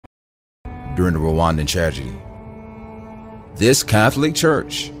during the Rwandan tragedy. This Catholic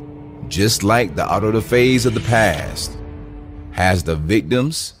Church, just like the auto-da-fés of the past, has the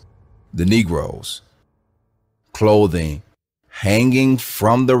victims, the Negroes, clothing hanging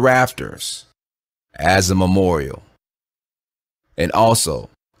from the rafters as a memorial, and also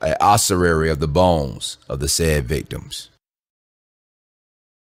an ossuary of the bones of the said victims.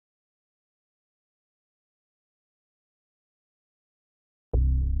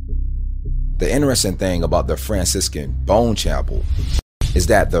 The interesting thing about the Franciscan Bone Chapel is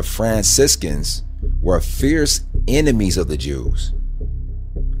that the Franciscans were fierce enemies of the Jews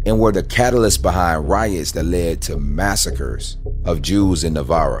and were the catalyst behind riots that led to massacres of Jews in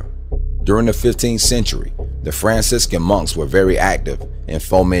Navarra. During the 15th century, the Franciscan monks were very active in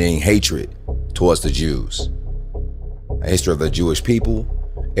fomenting hatred towards the Jews. A History of the Jewish People,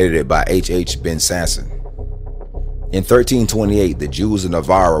 edited by H. Ben Sanson. In 1328, the Jews of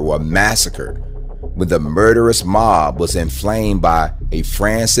Navarra were massacred when the murderous mob was inflamed by a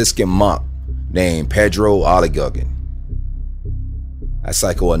Franciscan monk named Pedro Alligogun. A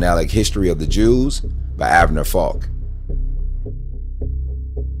Psychoanalytic History of the Jews by Avner Falk.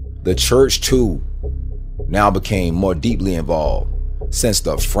 The church, too, now became more deeply involved since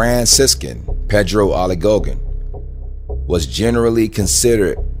the Franciscan Pedro Alligogun was generally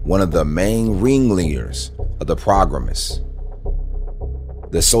considered one of the main ringleaders of the Pogromists.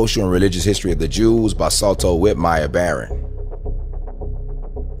 The Social and Religious History of the Jews by Salto Whitmire Barron.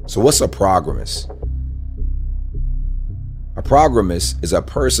 So what's a pogromist? A pogromist is a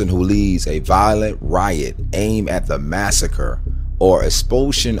person who leads a violent riot aimed at the massacre or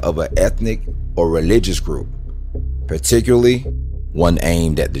expulsion of an ethnic or religious group, particularly one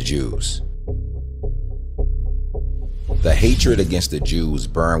aimed at the Jews. The hatred against the Jews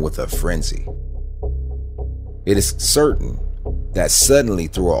burned with a frenzy. It is certain that suddenly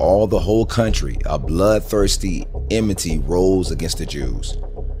throughout the whole country, a bloodthirsty enmity rose against the Jews,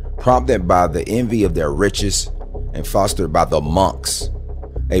 prompted by the envy of their riches and fostered by the monks.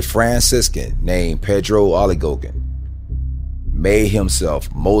 A Franciscan named Pedro Alligogun made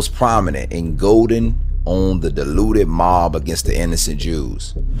himself most prominent in goading on the deluded mob against the innocent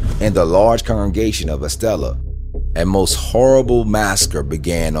Jews. In the large congregation of Estella, a most horrible massacre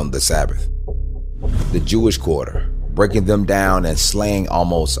began on the Sabbath. The Jewish quarter, breaking them down and slaying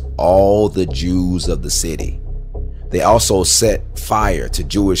almost all the Jews of the city. They also set fire to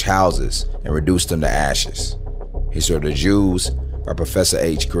Jewish houses and reduced them to ashes. History of the Jews by Professor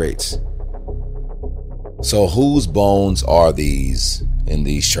H. Grates. So whose bones are these in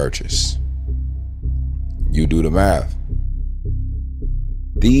these churches? You do the math.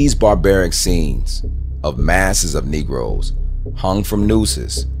 These barbaric scenes of masses of Negroes hung from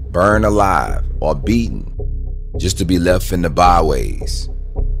nooses, burned alive, or beaten just to be left in the byways.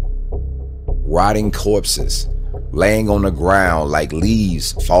 Rotting corpses laying on the ground like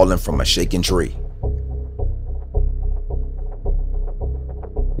leaves falling from a shaken tree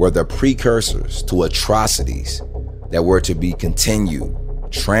were the precursors to atrocities that were to be continued,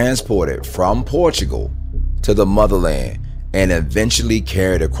 transported from Portugal to the motherland, and eventually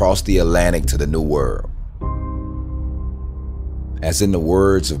carried across the Atlantic to the New World. As in the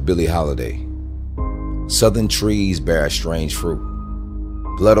words of Billie Holiday, southern trees bear strange fruit,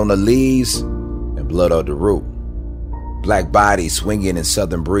 blood on the leaves and blood on the root, black bodies swinging in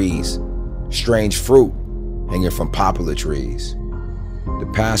southern breeze, strange fruit hanging from poplar trees.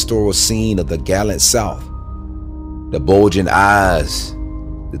 The pastoral scene of the gallant South, the bulging eyes,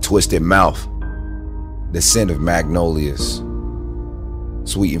 the twisted mouth, the scent of magnolias,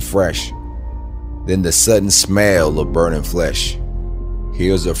 sweet and fresh, then the sudden smell of burning flesh.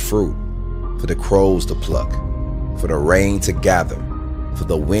 Here's a fruit for the crows to pluck, for the rain to gather, for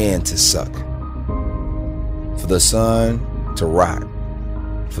the wind to suck, for the sun to rot,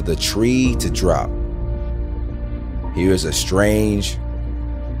 for the tree to drop. Here's a strange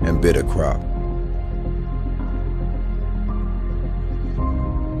and bitter crop.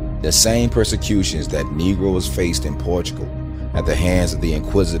 The same persecutions that Negroes faced in Portugal at the hands of the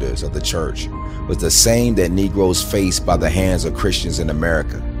inquisitors of the church was the same that Negroes faced by the hands of Christians in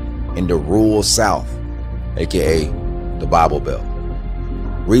America, in the rural South, aka the Bible Belt.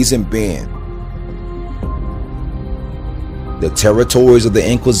 Reason being, the territories of the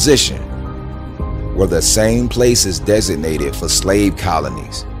Inquisition were the same places designated for slave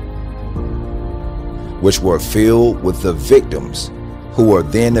colonies, which were filled with the victims who were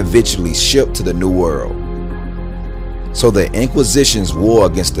then eventually shipped to the New World. So the Inquisition's war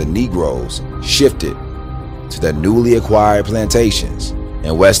against the Negroes shifted to the newly acquired plantations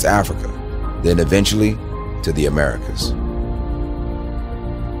in West Africa, then eventually to the Americas.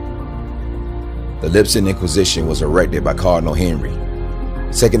 The Leipzig Inquisition was erected by Cardinal Henry,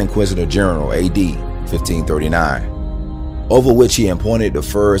 Second Inquisitor General AD 1539, over which he appointed the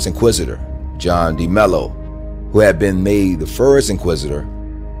first Inquisitor, John de Mello, who had been made the first Inquisitor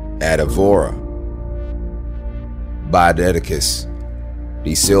at Evora by Dedicus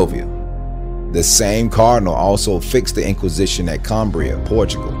de Silva. The same cardinal also fixed the Inquisition at Cambria,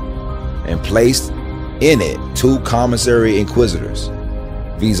 Portugal, and placed in it two commissary inquisitors,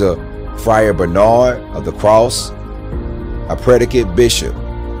 viz. Friar Bernard of the Cross, a predicate bishop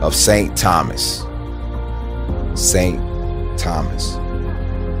of St. Thomas. St. Thomas.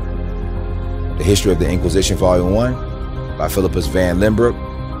 The History of the Inquisition, Volume 1, by Philippus van Limburg,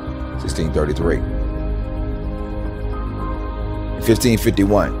 1633. In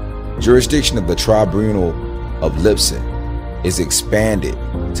 1551, jurisdiction of the Tribunal of Leipzig is expanded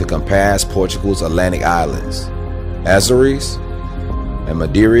to compass Portugal's Atlantic islands, Azores and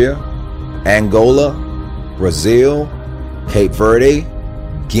Madeira, Angola, Brazil, Cape Verde,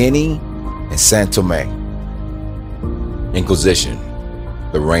 Guinea, and São Tomé. Inquisition,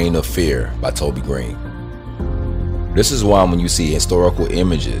 The Reign of Fear by Toby Green. This is why when you see historical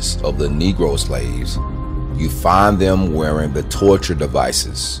images of the Negro slaves, you find them wearing the torture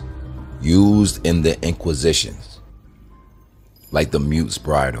devices used in the Inquisitions, like the mute's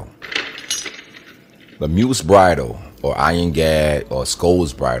bridle. The mute's bridle, or iron gag, or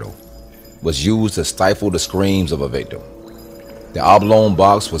skull's bridle, was used to stifle the screams of a victim. The oblong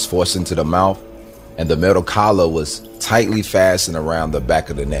box was forced into the mouth, and the metal collar was tightly fastened around the back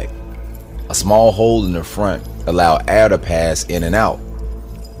of the neck. A small hole in the front allowed air to pass in and out,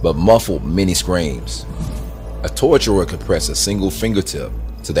 but muffled many screams. A torturer could press a single fingertip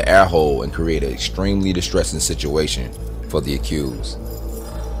to the air hole and create an extremely distressing situation for the accused.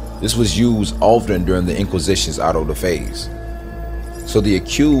 This was used often during the Inquisition's auto da fés, so the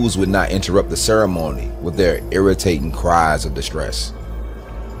accused would not interrupt the ceremony with their irritating cries of distress.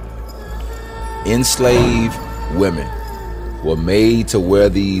 Enslaved women were made to wear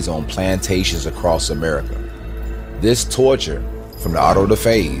these on plantations across America. This torture from the auto da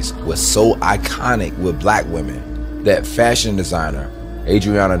fés was so iconic with black women that fashion designer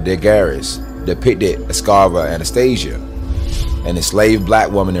Adriana Degaris depicted Escrava Anastasia, an enslaved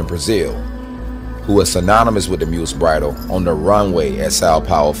black woman in Brazil, who was synonymous with the mute's bridle, on the runway at Sao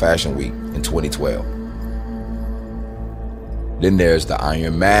Paulo Fashion Week in 2012. Then there's the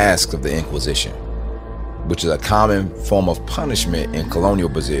Iron Mask of the Inquisition, which is a common form of punishment in colonial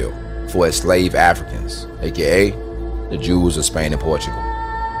Brazil for enslaved Africans, aka the Jews of Spain and Portugal.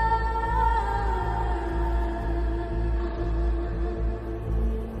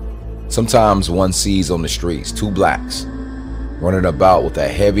 Sometimes one sees on the streets two blacks running about with a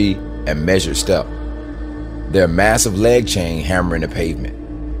heavy and measured step, their massive leg chain hammering the pavement.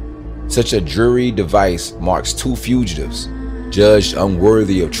 Such a dreary device marks two fugitives judged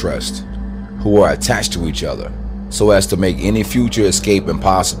unworthy of trust, who are attached to each other so as to make any future escape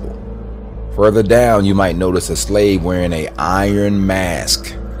impossible. Further down, you might notice a slave wearing an iron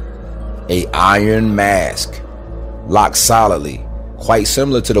mask. A iron mask, locked solidly, quite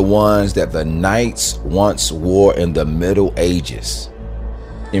similar to the ones that the knights once wore in the Middle Ages,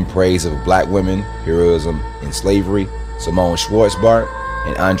 in praise of black women, heroism in slavery, Simone Schwarzbart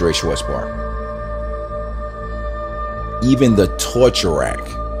and Andre Schwarzbart. Even the torture rack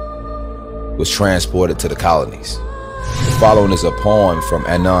was transported to the colonies. The following is a poem from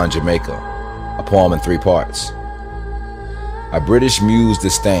Annan, Jamaica, a poem in 3 parts. A British muse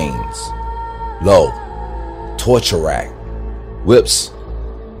disdains, lo, torture rack, whips,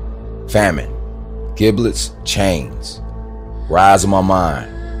 famine, giblets, chains, rise in my mind,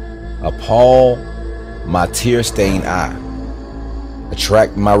 appall my tear-stained eye,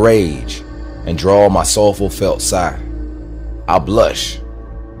 attract my rage, and draw my soulful felt sigh. I blush,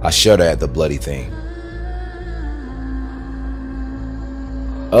 I shudder at the bloody thing.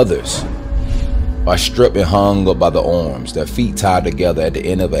 Others are stripped and hung up by the arms, their feet tied together at the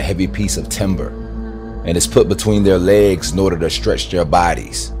end of a heavy piece of timber, and is put between their legs in order to stretch their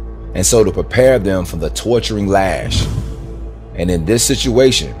bodies, and so to prepare them for the torturing lash. And in this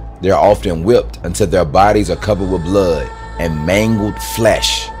situation, they are often whipped until their bodies are covered with blood and mangled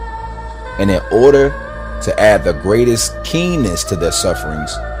flesh. And in order to add the greatest keenness to their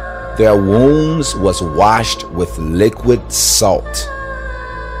sufferings, their wounds was washed with liquid salt.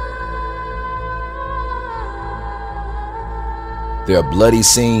 Their bloody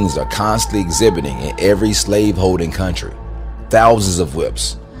scenes are constantly exhibiting in every slave-holding country. Thousands of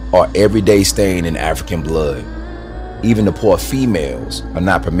whips are everyday stain in African blood. Even the poor females are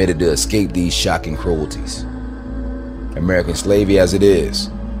not permitted to escape these shocking cruelties. American slavery as it is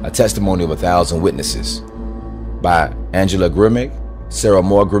A Testimony of 1,000 Witnesses by Angela Grimmick, Sarah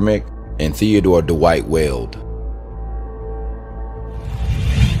Moore Grimmick, and Theodore Dwight Weld.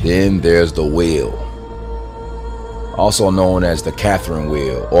 Then there's the wheel, also known as the Catherine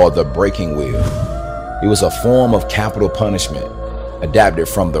wheel or the breaking wheel. It was a form of capital punishment adapted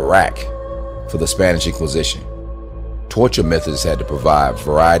from the rack for the Spanish Inquisition. Torture methods had to provide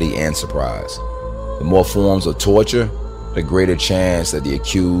variety and surprise. The more forms of torture, the greater chance that the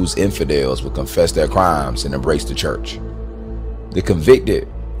accused infidels would confess their crimes and embrace the church. The convicted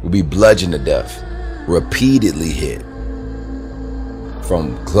would be bludgeoned to death, repeatedly hit.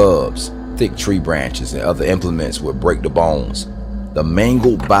 From clubs, thick tree branches, and other implements would break the bones. The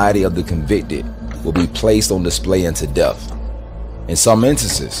mangled body of the convicted will be placed on display unto death. In some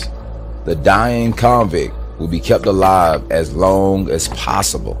instances, the dying convict will be kept alive as long as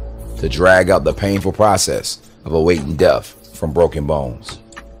possible to drag out the painful process of awaiting death from broken bones.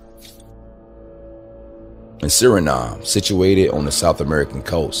 In Suriname, situated on the South American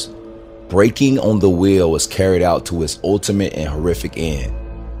coast, breaking on the wheel was carried out to its ultimate and horrific end,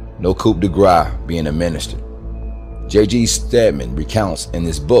 no coup de grace being administered. J.G. Stedman recounts in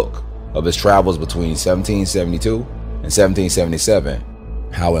his book of his travels between 1772 and 1777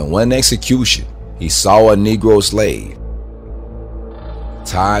 how in one execution he saw a Negro slave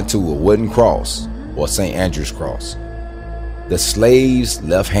tied to a wooden cross or St. Andrew's cross. The slave's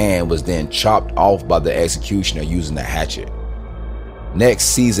left hand was then chopped off by the executioner using a hatchet. Next,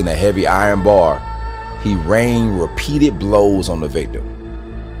 seizing a heavy iron bar, he rained repeated blows on the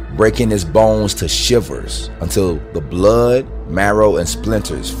victim, breaking his bones to shivers until the blood, marrow, and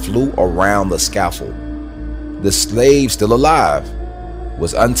splinters flew around the scaffold. The slave, still alive,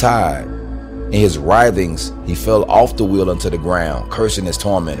 was untied. In his writhings, he fell off the wheel onto the ground, cursing his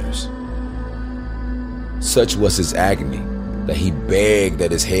tormentors. Such was his agony that he begged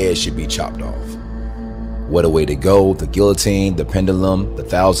that his head should be chopped off. What a way to go! The guillotine, the pendulum, the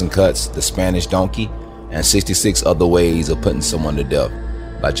 1,000 cuts, the Spanish donkey, and 66 other ways of putting someone to death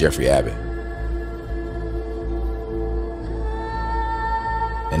by Jeffrey Abbott.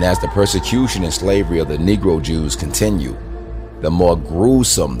 And as the persecution and slavery of the Negro Jews continued, the more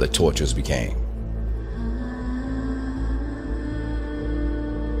gruesome the tortures became.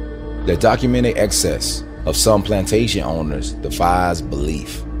 The documented excess of some plantation owners defies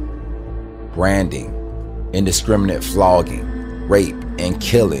belief. Branding, indiscriminate flogging, rape, and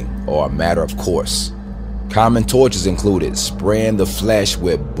killing are a matter of course. Common tortures included spraying the flesh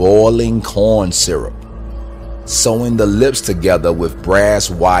with boiling corn syrup, sewing the lips together with brass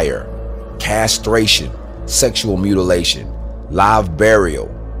wire, castration, sexual mutilation, live burial,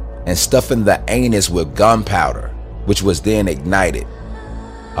 and stuffing the anus with gunpowder, which was then ignited,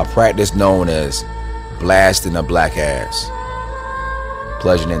 a practice known as blasting a black ass.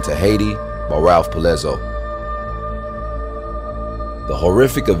 Plunging into Haiti by Ralph Palezzo. The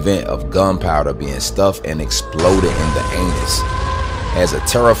horrific event of gunpowder being stuffed and exploded in the anus has a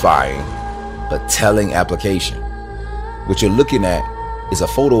terrifying but telling application. What you're looking at is a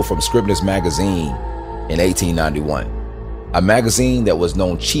photo from Scribner's Magazine in 1891, a magazine that was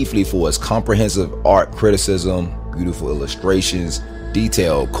known chiefly for its comprehensive art criticism, beautiful illustrations,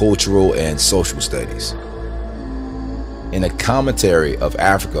 detailed cultural and social studies. In a commentary of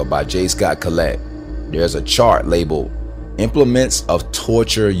Africa by J. Scott Collett, there's a chart labeled Implements of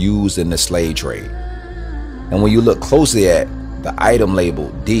Torture Used in the Slave Trade. And when you look closely at the item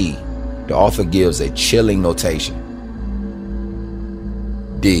labeled D, the author gives a chilling notation.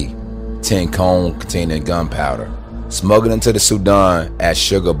 D, tin cone containing gunpowder, smuggled into the Sudan as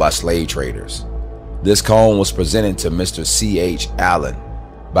sugar by slave traders. This cone was presented to Mr. C.H. Allen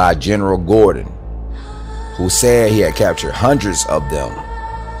by General Gordon, who said he had captured hundreds of them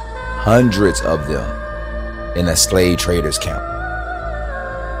in a slave trader's camp.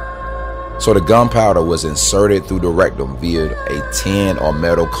 So the gunpowder was inserted through the rectum via a tin or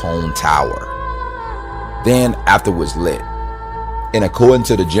metal cone tower, then afterwards lit. And according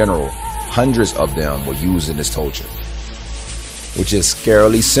to the general, hundreds of them were used in this torture, which is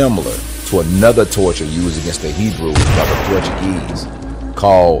scarily similar to another torture used against the Hebrews by the Portuguese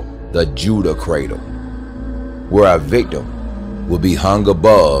called the Judah cradle, where a victim would be hung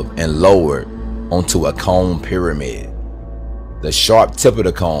above and lowered onto a cone pyramid. The sharp tip of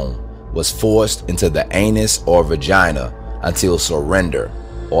the cone was forced into the anus or vagina until surrender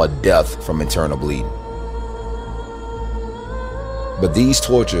or death from internal bleeding. But these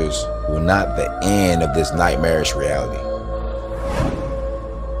tortures were not the end of this nightmarish reality.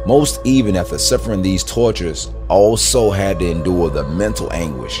 Most, even after suffering these tortures, also had to endure the mental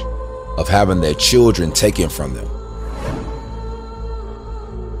anguish of having their children taken from them.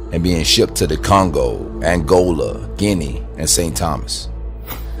 and being shipped to the Congo, Angola, Guinea, and St. Thomas.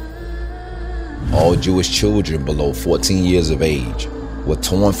 All Jewish children below 14 years of age were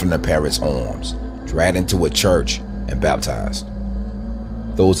torn from their parents' arms, dragged into a church, and baptized.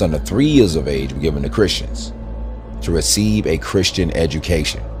 Those under 3 years of age were given to Christians to receive a Christian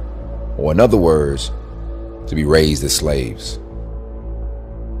education, or in other words, to be raised as slaves.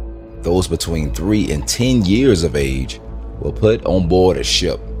 Those between 3 and 10 years of age were put on board a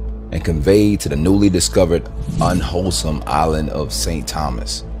ship and conveyed to the newly discovered unwholesome island of St.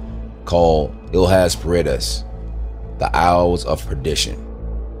 Thomas, called Ilhas Paraísas, the Isles of Perdition,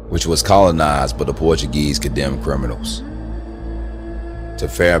 which was colonized by the Portuguese condemned criminals to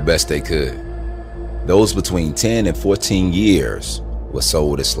fare best they could. Those between 10 and 14 years were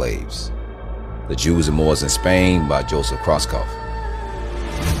sold as slaves. The Jews and Moors in Spain by Joseph Krauskopf.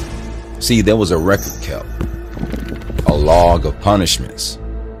 See, there was a record kept, a log of punishments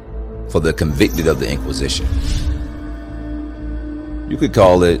for the convicted of the Inquisition. You could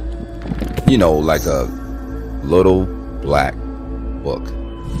call it, like a little black book,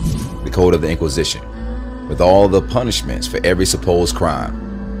 the Code of the Inquisition, with all the punishments for every supposed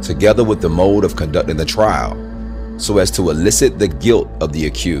crime, together with the mode of conducting the trial, so as to elicit the guilt of the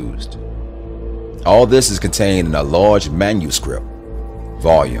accused. All this is contained in a large manuscript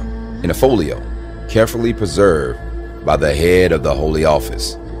volume, in a folio, carefully preserved by the head of the Holy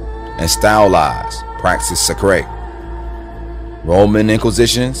Office, and stylized Praxis Sacrae, Roman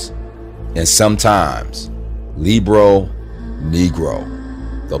Inquisitions, and sometimes Libro Negro,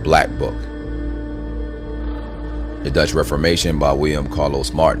 the Black Book. The Dutch Reformation by William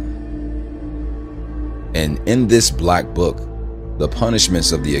Carlos Martin. And in this Black Book, the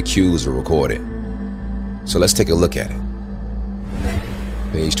punishments of the accused are recorded. So let's take a look at it.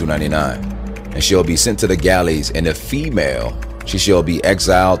 Page 299. And shall be sent to the galleys, and if female, she shall be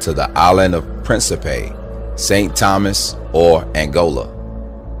exiled to the island of Principe, St. Thomas, or Angola.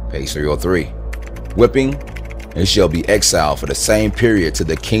 Page 303. Whipping, and shall be exiled for the same period to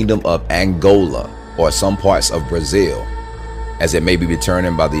the kingdom of Angola, or some parts of Brazil, as it may be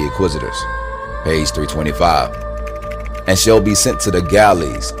determined by the inquisitors. Page 325. And shall be sent to the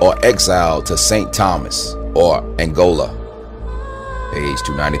galleys, or exiled to St. Thomas, or Angola. Page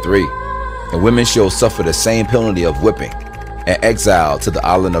 293. And women shall suffer the same penalty of whipping, and exile to the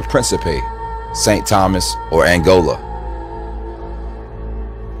island of Principe, St. Thomas, or Angola.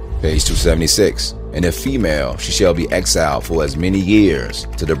 Page 276. And if female, she shall be exiled for as many years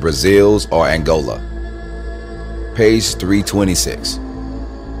to the Brazils or Angola. Page 326.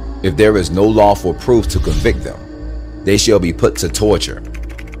 If there is no lawful proof to convict them, they shall be put to torture.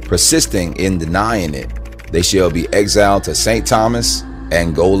 Persisting in denying it, they shall be exiled to St. Thomas,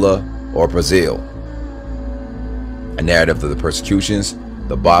 Angola, or Brazil. A narrative of the persecutions,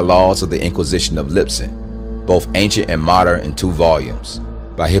 the bylaws of the Inquisition of Lipsin, both ancient and modern, in 2 volumes,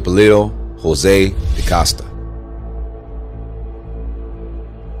 by Hipólito José de Costa.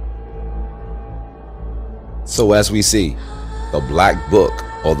 So as we see, the Black Book,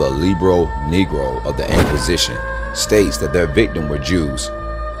 or the Libro Negro of the Inquisition, states that their victims were Jews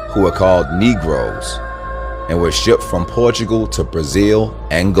who were called Negroes and were shipped from Portugal to Brazil,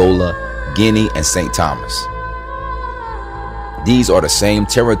 Angola, Guinea, and St. Thomas. These are the same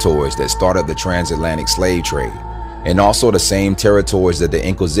territories that started the transatlantic slave trade, and also the same territories that the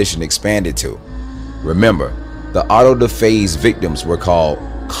Inquisition expanded to. Remember, the auto da fe's victims were called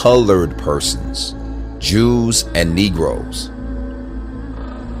colored persons, Jews and Negroes.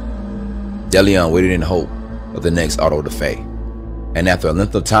 De Leon waited in hope of the next auto da fe, and after a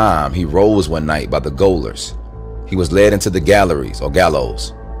length of time, he rose one night by the gaolers. He was led into the galleries, or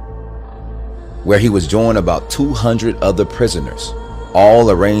gallows, where he was joined about 200 other prisoners, all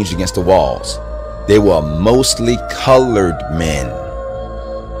arranged against the walls. They were mostly colored men.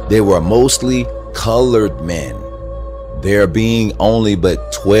 There being only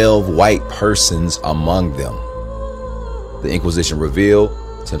but 12 white persons among them. The Inquisition revealed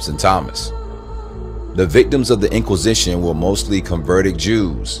Timson Thomas. The victims of the Inquisition were mostly converted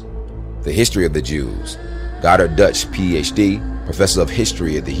Jews. The history of the Jews. Goddard Dutch, PhD, professor of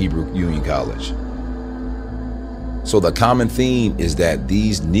history at the Hebrew Union College. So the common theme is that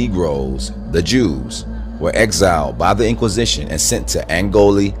these Negroes, the Jews, were exiled by the Inquisition and sent to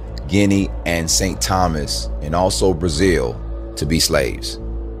Angola, Guinea, and St. Thomas, and also Brazil, to be slaves.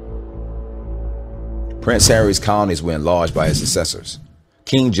 Prince Harry's colonies were enlarged by his successors.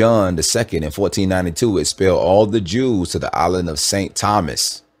 King John II in 1492 expelled all the Jews to the island of St.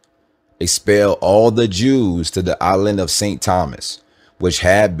 Thomas. Which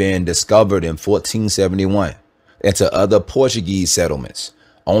had been discovered in 1471, and to other Portuguese settlements,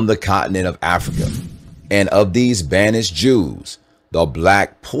 on the continent of Africa. And of these banished Jews, the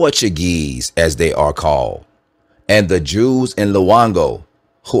Black Portuguese, as they are called, and the Jews in Luango,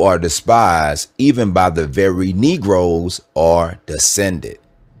 who are despised even by the very Negroes, are descended.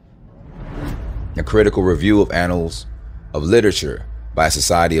 A critical review of Annals of Literature by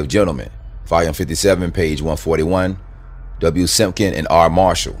Society of Gentlemen, volume 57, page 141, W. Simpkin and R.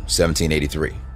 Marshall, 1783.